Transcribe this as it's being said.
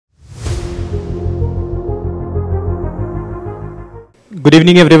Good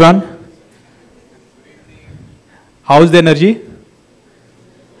evening, everyone. How's the energy?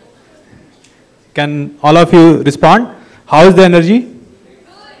 Can all of you respond? How's the energy?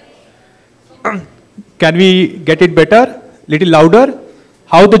 Can we get it better? Little louder?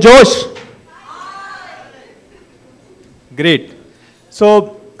 How the Josh? Great.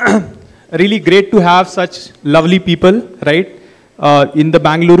 So, really great to have such lovely people, right, in the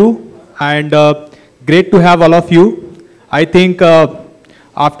Bangalore, and great to have all of you. I think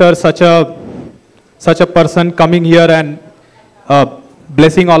after such a person coming here and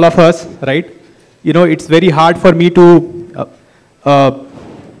blessing all of us, right? You know, it's very hard for me to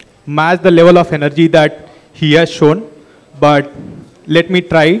match the level of energy that he has shown, but let me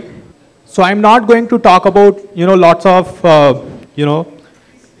try. So I'm not going to talk about, lots of,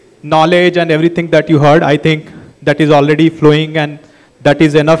 knowledge and everything that you heard. I think that is already flowing and that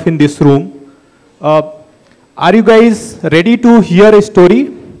is enough in this room. Are you guys ready to hear a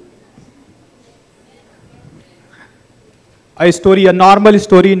story? A story, a normal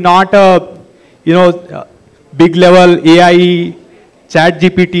story, not a, big level AI, chat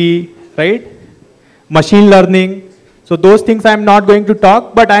GPT, right? Machine learning. So those things I'm not going to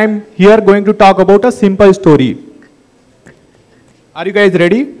talk, but I'm here going to talk about a simple story. Are you guys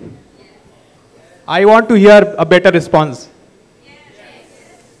ready? I want to hear a better response.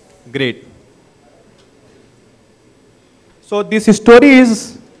 Great. So this story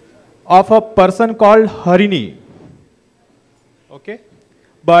is of a person called Harini. Okay?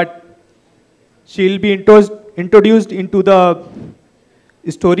 But she'll be introduced into the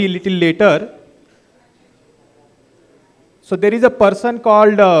story a little later. So there is a person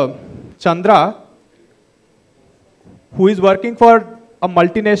called Chandra who is working for a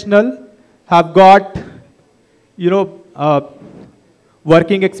multinational, have got,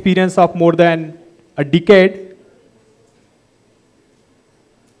 working experience of more than a decade.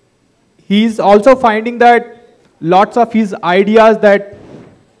 He is also finding that lots of his ideas that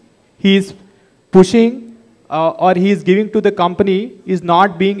he is pushing or he is giving to the company is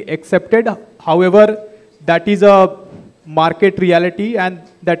not being accepted. However, that is a market reality and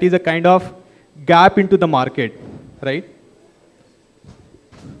that is a kind of gap into the market, right?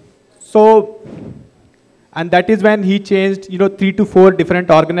 So, and that is when he changed, 3 to 4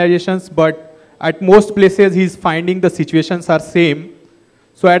 different organizations, but at most places he's finding the situations are same.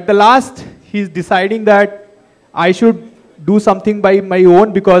 So at the last, he's deciding that I should do something by my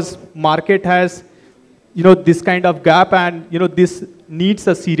own because market has, this kind of gap and, this needs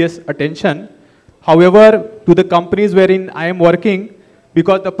a serious attention. However, to the companies wherein I am working,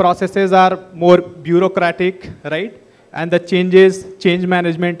 because the processes are more bureaucratic, right? And the change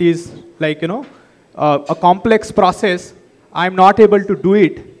management is like, a complex process. I'm not able to do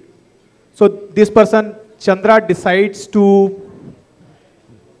it. So this person, Chandra, decides to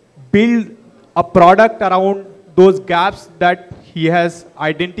build a product around those gaps that he has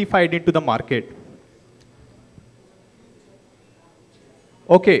identified into the market.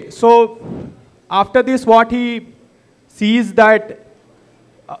 Okay, so after this, what he sees that,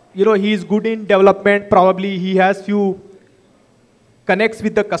 he is good in development, probably he has few connects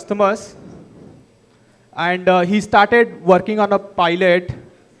with the customers. And he started working on a pilot.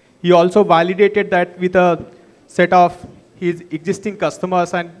 He also validated that with a set of his existing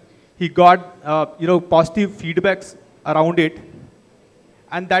customers and he got, positive feedbacks around it.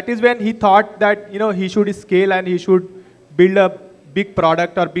 And that is when he thought that, he should scale and he should build a big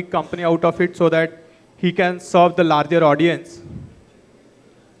product or big company out of it so that he can serve the larger audience.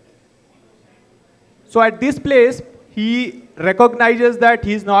 So at this place, he recognizes that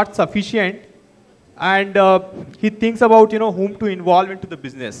he is not sufficient and he thinks about, whom to involve into the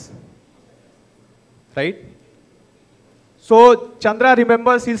business, right? So Chandra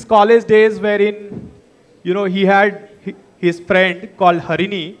remembers his college days wherein, he had his friend called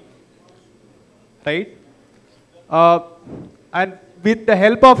Harini, right? And with the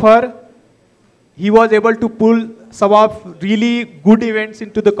help of her, he was able to pull some of really good events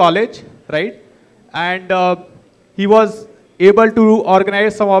into the college, right? And he was able to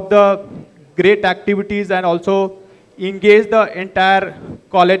organize some of the great activities and also engage the entire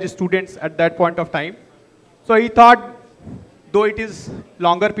college students at that point of time. So he thought, though it is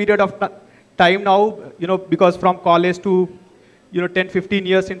longer period of time now, because from college to, 10, 15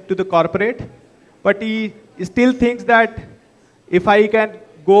 years into the corporate, but he still thinks that if I can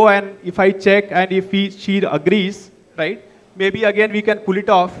go and if I check and if she agrees, right, maybe again we can pull it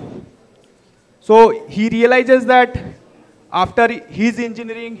off. So he realizes that after his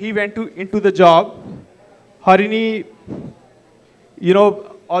engineering, he went into the job. Harini,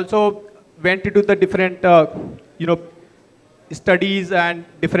 also went into the different, studies and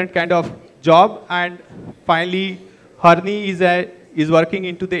different kind of job, and finally Harni is working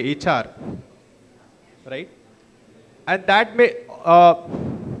into the HR, right? And that may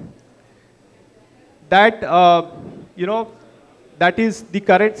that you know that is the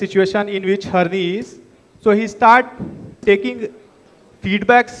current situation in which Harni is. So he start taking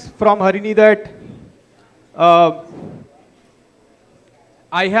feedbacks from Harini that uh,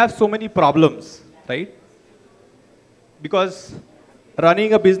 I have so many problems, right? Because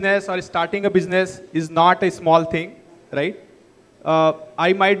running a business or starting a business is not a small thing, right?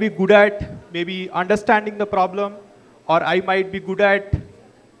 I might be good at maybe understanding the problem, or I might be good at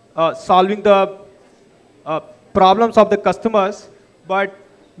solving the uh, problems of the customers, but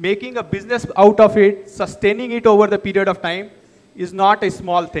making a business out of it, sustaining it over the period of time is not a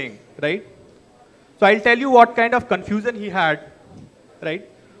small thing, right? So I'll tell you what kind of confusion he had, right?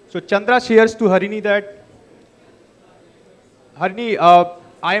 So Chandra shares to Harini that, Harini,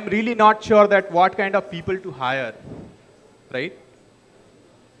 I am really not sure that what kind of people to hire, right?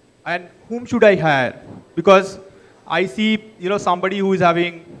 And whom should I hire? Because I see, somebody who is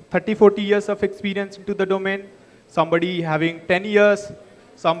having 30, 40 years of experience into the domain, somebody having 10 years,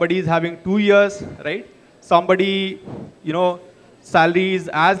 somebody is having 2 years, right? Somebody, salary is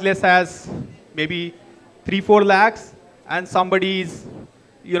as less as maybe 3, 4 lakhs, and somebody is,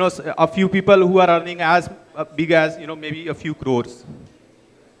 a few people who are earning as big as, maybe a few crores,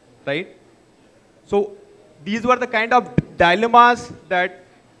 right? So these were the kind of dilemmas that,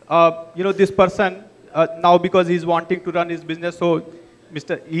 this person, now because he's wanting to run his business, so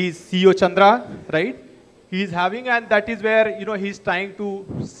he's CEO Chandra, right? He's having, and that is where, he's trying to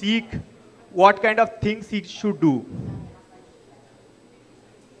seek what kind of things he should do.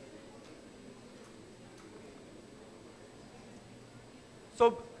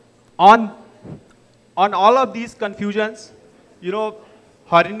 So on all of these confusions,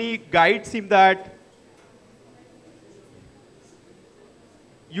 Harini guides him that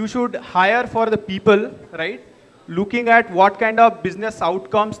you should hire for the people, right? Looking at what kind of business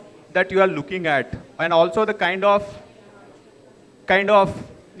outcomes that you are looking at, and also the kind of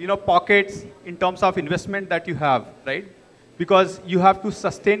pockets in terms of investment that you have, right? Because you have to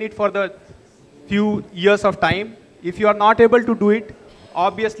sustain it for the few years of time. If you are not able to do it,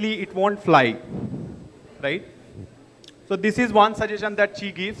 obviously it won't fly, right? So this is one suggestion that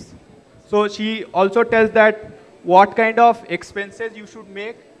she gives. So she also tells that what kind of expenses you should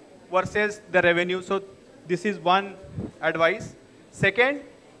make versus the revenue. So this is one advice. Second,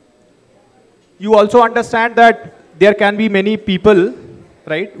 you also understand that there can be many people,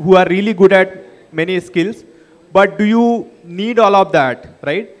 right, who are really good at many skills, but do you need all of that,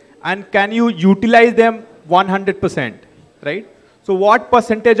 right? And can you utilize them 100%, right? So what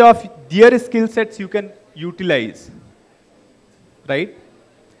percentage of their skill sets you can utilize, right?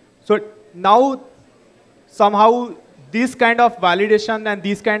 So now somehow this kind of validation and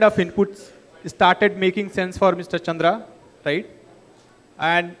these kind of inputs started making sense for Mr. Chandra, right?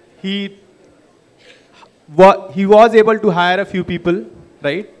 And he was able to hire a few people,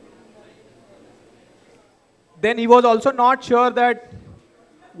 right? Then he was also not sure that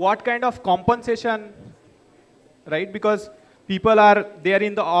what kind of compensation, right? Because people are there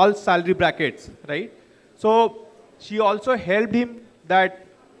in the all salary brackets, right? So she also helped him that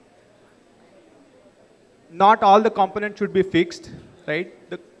not all the components should be fixed, right?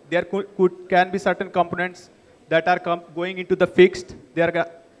 There can be certain components that are going into the fixed. There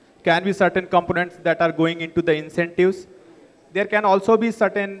can be certain components that are going into the incentives. There can also be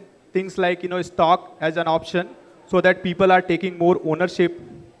certain things like, stock as an option, so that people are taking more ownership.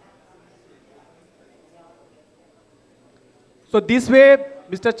 So this way,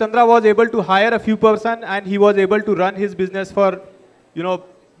 Mr. Chandra was able to hire a few person, and he was able to run his business for,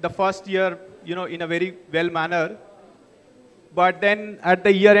 the first year, in a very well manner. But then at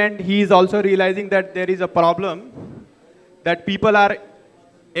the year end, he is also realizing that there is a problem, that people are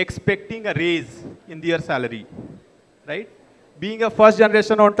expecting a raise in their salary, right? Being a first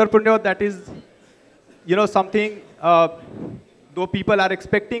generation entrepreneur, that is, something, though people are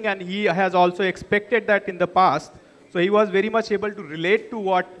expecting, and he has also expected that in the past. So he was very much able to relate to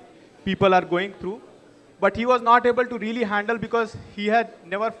what people are going through, but he was not able to really handle because he had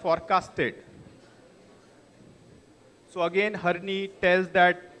never forecasted. So again, Harini tells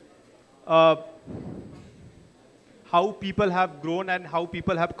that how people have grown and how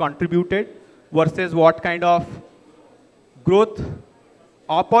people have contributed versus what kind of growth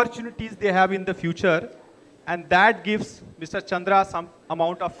opportunities they have in the future. And that gives Mr. Chandra some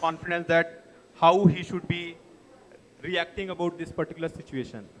amount of confidence that how he should be reacting about this particular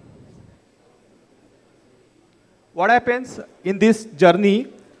situation. what happens in this journey,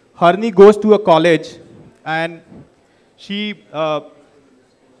 Harni goes to a college and she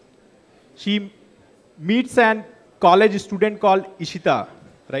meets a college student called Ishita,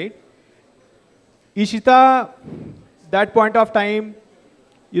 right? Ishita, that point of time,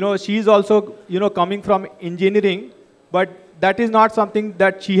 she is also, coming from engineering, but that is not something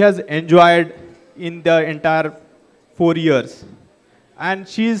that she has enjoyed in the entire 4 years. And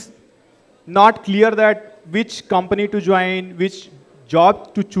she's not clear that which company to join, which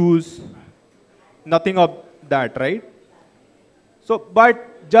job to choose, nothing of that, right? So,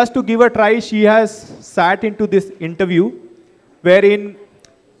 but just to give a try, she has sat into this interview wherein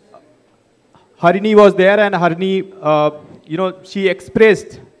Harini was there, and Harini, she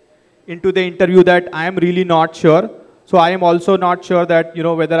expressed into the interview that I am really not sure. So I am also not sure that,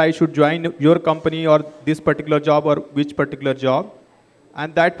 whether I should join your company or this particular job or which particular job.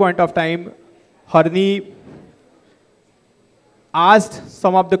 And that point of time, Harini asked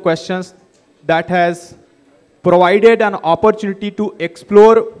some of the questions that has provided an opportunity to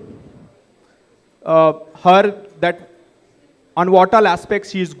explore her that on what all aspects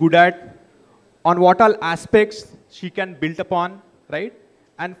she is good at, on what all aspects she can build upon, right?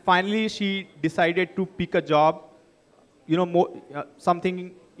 And finally, she decided to pick a job,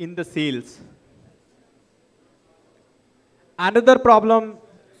 something in the sales. Another problem,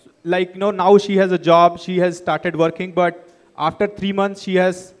 like, now she has a job, she has started working, but after 3 months, she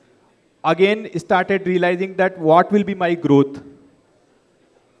has again started realizing that what will be my growth?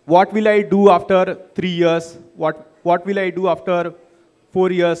 What will I do after 3 years? What will I do after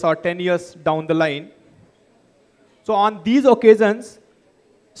 4 years or 10 years down the line? So on these occasions,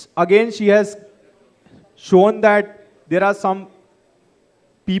 again, she has shown that there are some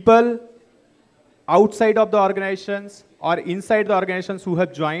people outside of the organizations or inside the organizations who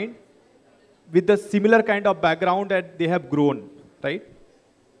have joined with the similar kind of background that they have grown, right?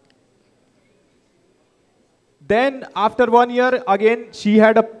 Then after 1 year, again, she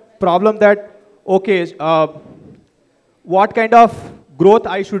had a problem that, okay, what kind of growth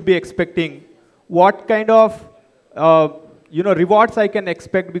I should be expecting? What kind of rewards I can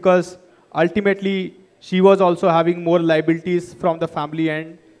expect, because ultimately she was also having more liabilities from the family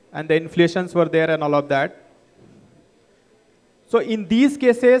end, and the inflations were there and all of that. So in these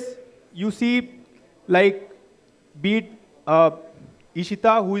cases, you see, like, be it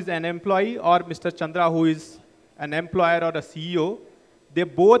Ishita, who is an employee, or Mr. Chandra, who is an employer or a CEO, they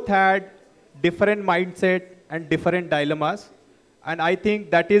both had different mindset and different dilemmas. And I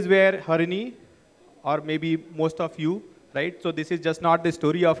think that is where Harini, or maybe most of you, right? So this is just not the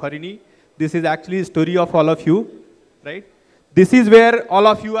story of Harini. This is actually the story of all of you, right? This is where all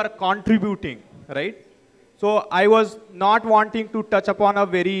of you are contributing, right? So I was not wanting to touch upon a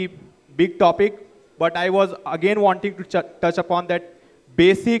very big topic, but I was again wanting to touch upon that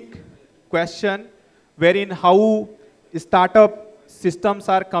basic question wherein how startup systems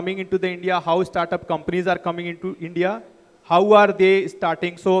are coming into the India, how startup companies are coming into India, how are they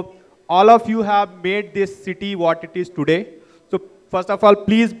starting. So all of you have made this city what it is today. So first of all,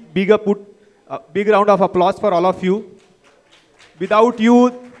 please put a big round of applause for all of you. Without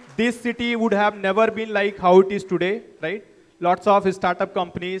you, this city would have never been like how it is today, right? Lots of startup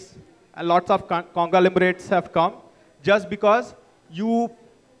companies and lots of conglomerates have come just because you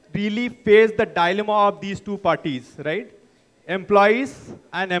really face the dilemma of these two parties, right? Employees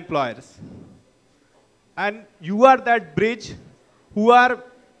and employers. And you are that bridge who are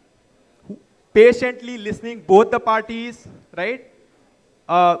patiently listening both the parties, right?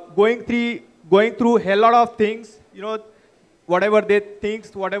 Going through a hell lot of things, whatever they think,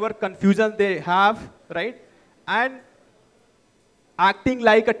 whatever confusion they have, right? And acting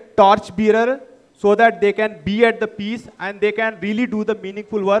like a torch bearer so that they can be at the peace and they can really do the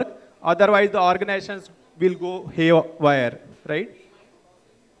meaningful work. Otherwise, the organizations will go haywire, right?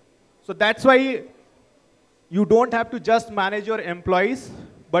 So that's why you don't have to just manage your employees,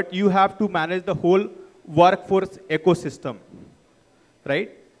 but you have to manage the whole workforce ecosystem,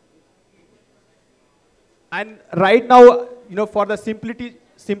 right? And right now, for the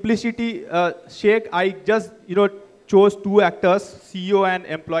simplicity sake, I just, chose two actors, CEO and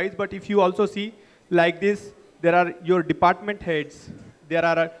employees. But if you also see like this, there are your department heads, there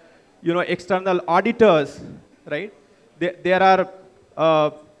are, external auditors, right? There are,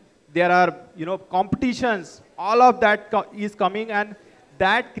 competitions. All of that is coming, and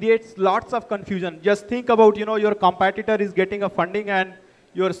that creates lots of confusion. Just think about, your competitor is getting a funding and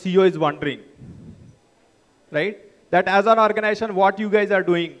your CEO is wondering, right? That as an organization, what you guys are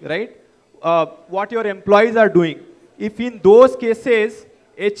doing, right? What your employees are doing. If in those cases,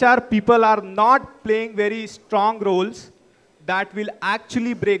 HR people are not playing very strong roles that will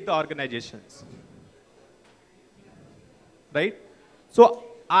actually break the organizations, right? So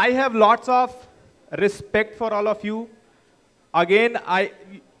I have lots of respect for all of you. Again, I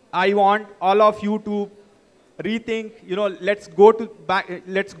want all of you to rethink, let's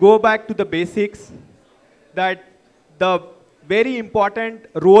go back to the basics, that the very important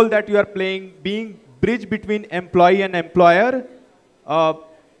role that you are playing, being bridge between employee and employer, uh,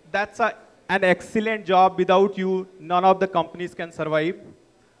 that's an excellent job. Without you, none of the companies can survive.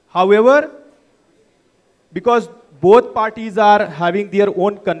 However, because both parties are having their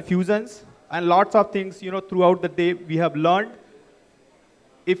own confusions and lots of things, throughout the day we have learned,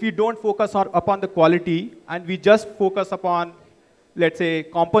 if we don't focus upon the quality and we just focus upon, let's say,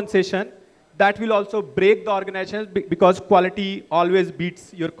 compensation, that will also break the organization because quality always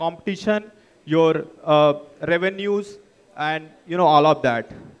beats your competition, your revenues, and all of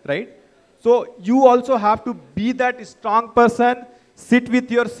that, right? So you also have to be that strong person, sit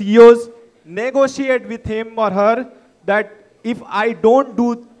with your CEOs, negotiate with him or her that if I don't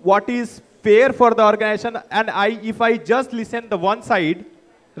do what is fair for the organization and if I just listen the one side,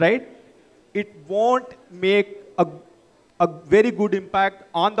 right, it won't make a very good impact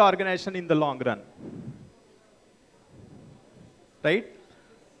on the organization in the long run, right?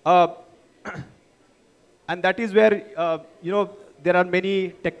 And that is where, there are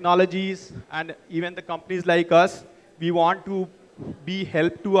many technologies and even the companies like us, we want to be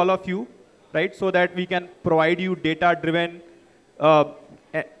help to all of you, right? So that we can provide you data-driven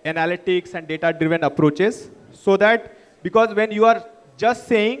analytics and data-driven approaches. So that, because when you are just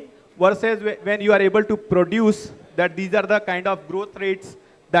saying versus when you are able to produce that these are the kind of growth rates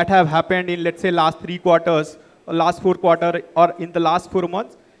that have happened in, let's say, last 3 quarters or last 4 quarters or in the last 4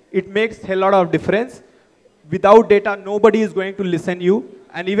 months, it makes a lot of difference. Without data, nobody is going to listen you,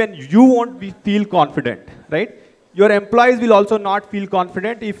 and even you won't feel confident, right? Your employees will also not feel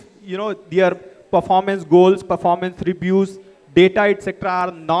confident if their performance goals, performance reviews, data, etc.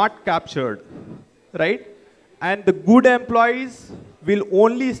 are not captured, right? And the good employees will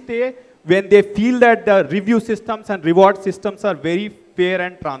only stay when they feel that the review systems and reward systems are very fair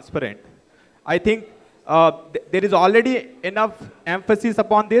and transparent. I think there is already enough emphasis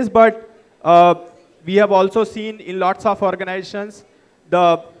upon this, but we have also seen in lots of organizations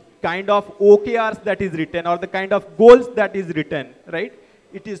the kind of OKRs that is written or the kind of goals that is written, right?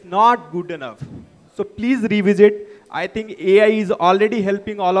 It is not good enough. So please revisit. I think AI is already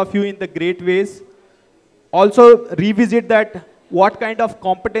helping all of you in the great ways. Also revisit that what kind of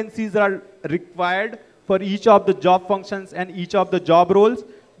competencies are required for each of the job functions and each of the job roles,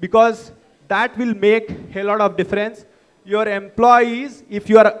 because that will make a lot of difference. Your employees, if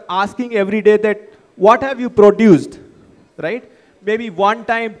you are asking every day that what have you produced, right? Maybe 1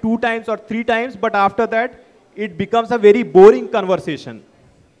 time, 2 times or 3 times, but after that, it becomes a very boring conversation,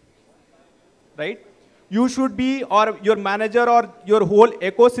 right? You should be, or your manager or your whole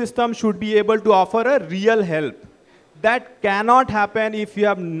ecosystem should be able to offer a real help. That cannot happen if you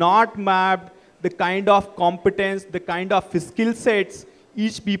have not mapped the kind of competence, the kind of skill sets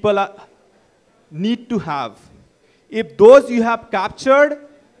each people need to have. If those you have captured,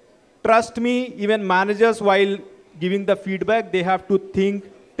 trust me, even managers, while giving the feedback, they have to think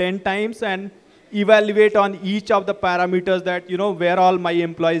 10 times and evaluate on each of the parameters that, where all my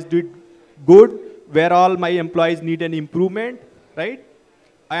employees did good, where all my employees need an improvement, right?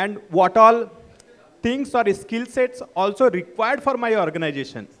 And what all things or skill sets also required for my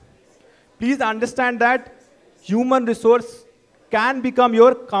organization. Please understand that human resource can become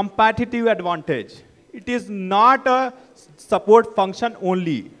your competitive advantage. It is not a support function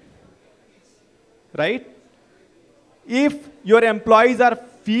only, right? If your employees are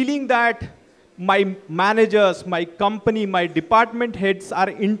feeling that my managers, my company, my department heads are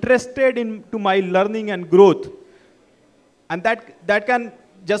interested into my learning and growth, and that can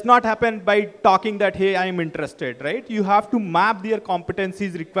just not happen by talking that, hey, I am interested, right? You have to map their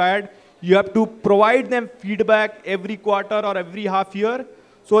competencies required. You have to provide them feedback every quarter or every half year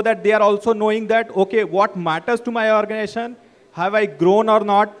so that they are also knowing that, okay, what matters to my organization? Have I grown or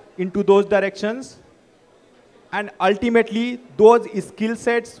not into those directions? And ultimately, those skill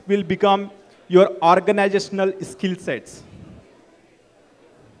sets will become your organizational skill sets.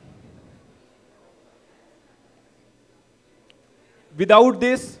 Without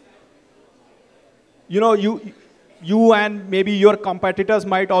this, you and maybe your competitors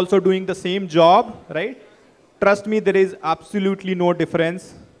might also doing the same job, right? Trust me, there is absolutely no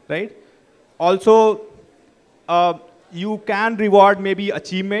difference, right? Also, you can reward maybe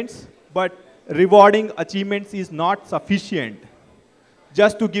achievements, but rewarding achievements is not sufficient.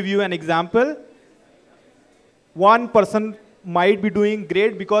 Just to give you an example, one person might be doing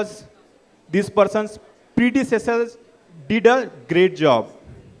great because this person's predecessors did a great job.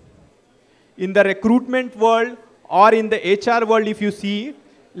 In the recruitment world or in the HR world, if you see,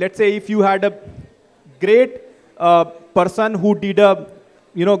 let's say if you had a great person who did a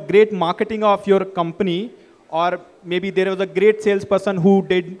great marketing of your company, or maybe there was a great salesperson who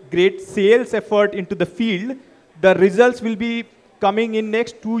did great sales effort into the field, the results will be coming in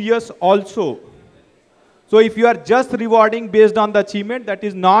next 2 years also. So if you are just rewarding based on the achievement, that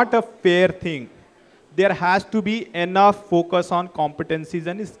is not a fair thing. There has to be enough focus on competencies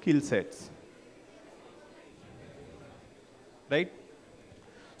and skill sets. Right?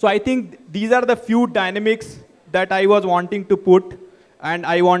 So I think these are the few dynamics that I was wanting to put, and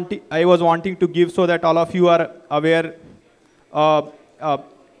I was wanting to give so that all of you are aware.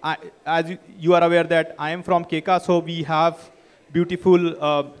 As you are aware that I am from KK, so we have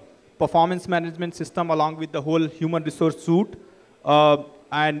beautiful performance management system along with the whole human resource suite,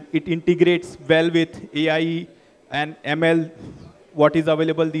 and it integrates well with AI and ML, what is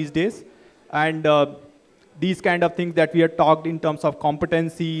available these days, and these kind of things that we have talked in terms of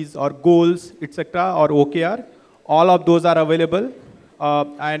competencies or goals, etc., or OKR, all of those are available.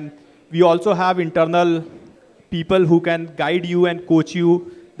 And we also have internal people who can guide you and coach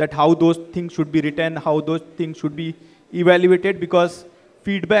you that how those things should be written, how those things should be evaluated, because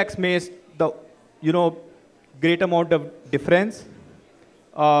feedbacks makes the great amount of difference.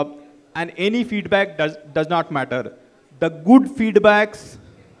 And any feedback does not matter. The good feedbacks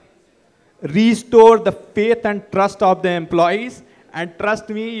restore the faith and trust of the employees, and trust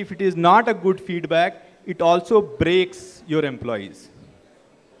me, if it is not a good feedback, it also breaks your employees.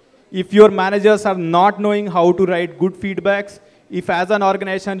 If your managers are not knowing how to write good feedbacks, if as an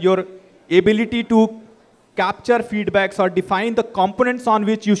organization your ability to capture feedbacks or define the components on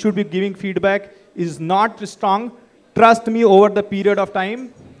which you should be giving feedback is not strong, trust me, over the period of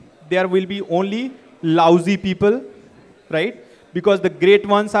time, there will be only lousy people, right? Because the great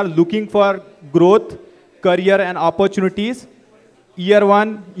ones are looking for growth, career, and opportunities. Year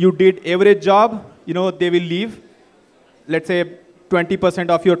one, you did average job, they will leave. Let's say 20%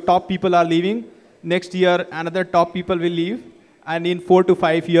 of your top people are leaving. Next year, another top people will leave. And in 4 to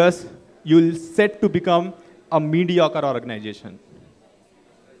 5 years, you'll set to become a mediocre organization.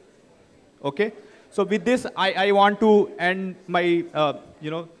 Okay? So with this, I want to end my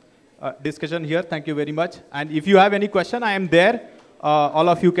discussion here. Thank you very much. And if you have any question, I am there. All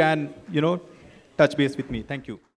of you can, touch base with me. Thank you.